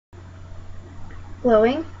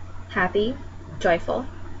glowing, happy, joyful,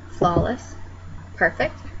 flawless,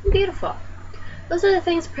 perfect, and beautiful. Those are the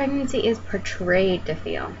things pregnancy is portrayed to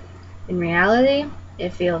feel. In reality,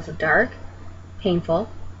 it feels dark, painful,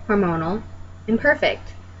 hormonal,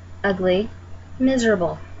 imperfect, ugly,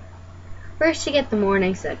 miserable. First you get the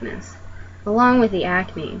morning sickness, along with the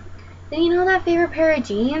acne. Then you know that favorite pair of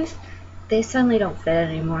jeans? They suddenly don't fit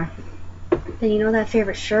anymore. Then you know that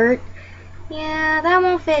favorite shirt? Yeah, that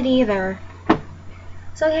won't fit either.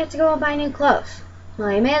 So you have to go and buy new clothes.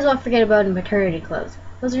 Well, you may as well forget about maternity clothes.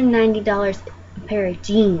 Those are $90 a pair of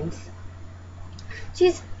jeans.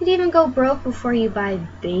 Geez, you'd even go broke before you buy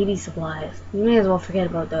baby supplies. You may as well forget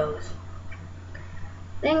about those.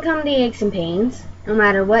 Then come the aches and pains. No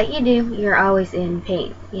matter what you do, you're always in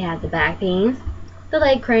pain. You have the back pains, the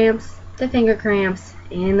leg cramps, the finger cramps,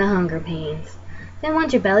 and the hunger pains. Then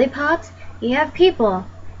once your belly pops, you have people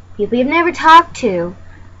you've never talked to,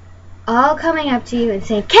 all coming up to you and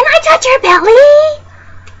saying, "Can I touch your belly?"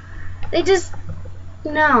 They just,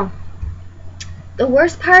 no. The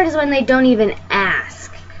worst part is when they don't even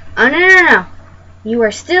ask. Oh, no. You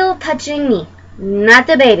are still touching me, not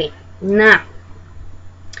the baby. No.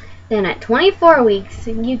 Then at 24 weeks,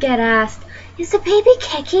 you get asked, "Is the baby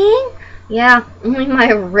kicking?" Yeah, only my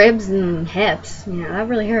ribs and hips. Yeah, that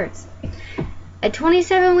really hurts. At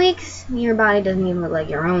 27 weeks, your body doesn't even look like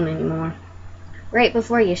your own anymore. Right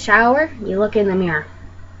before you shower, you look in the mirror.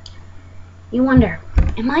 You wonder,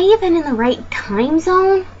 am I even in the right time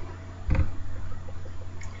zone?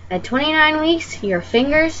 At 29 weeks, your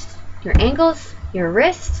fingers, your ankles, your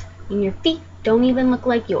wrists, and your feet don't even look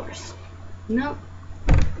like yours. Nope.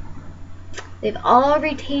 They've all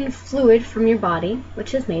retained fluid from your body,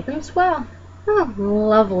 which has made them swell. Oh,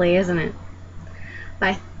 lovely, isn't it?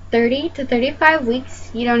 By 30 to 35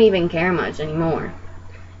 weeks, you don't even care much anymore.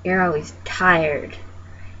 You're always tired.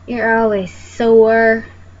 You're always sore,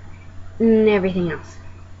 and everything else.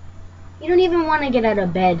 You don't even want to get out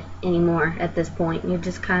of bed anymore at this point. You're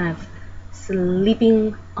just kind of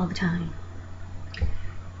sleeping all the time.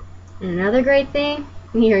 And another great thing,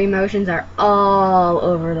 your emotions are all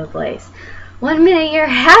over the place. One minute you're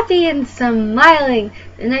happy and smiling,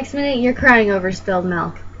 the next minute you're crying over spilled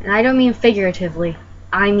milk. And I don't mean figuratively,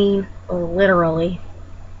 I mean literally.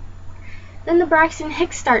 Then the Braxton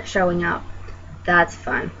Hicks start showing up. That's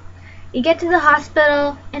fun. You get to the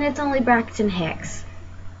hospital and it's only Braxton Hicks.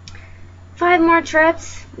 5 more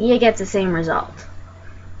trips, you get the same result.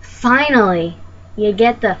 Finally, you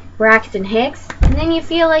get the Braxton Hicks, and then you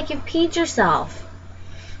feel like you've peed yourself.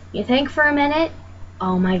 You think for a minute,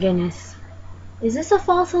 oh my goodness, is this a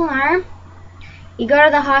false alarm? You go to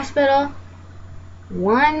the hospital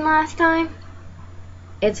one last time,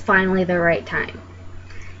 it's finally the right time.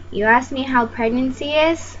 You ask me how pregnancy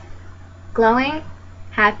is? Glowing,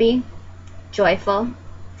 happy, joyful,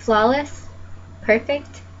 flawless,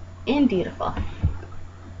 perfect, and beautiful.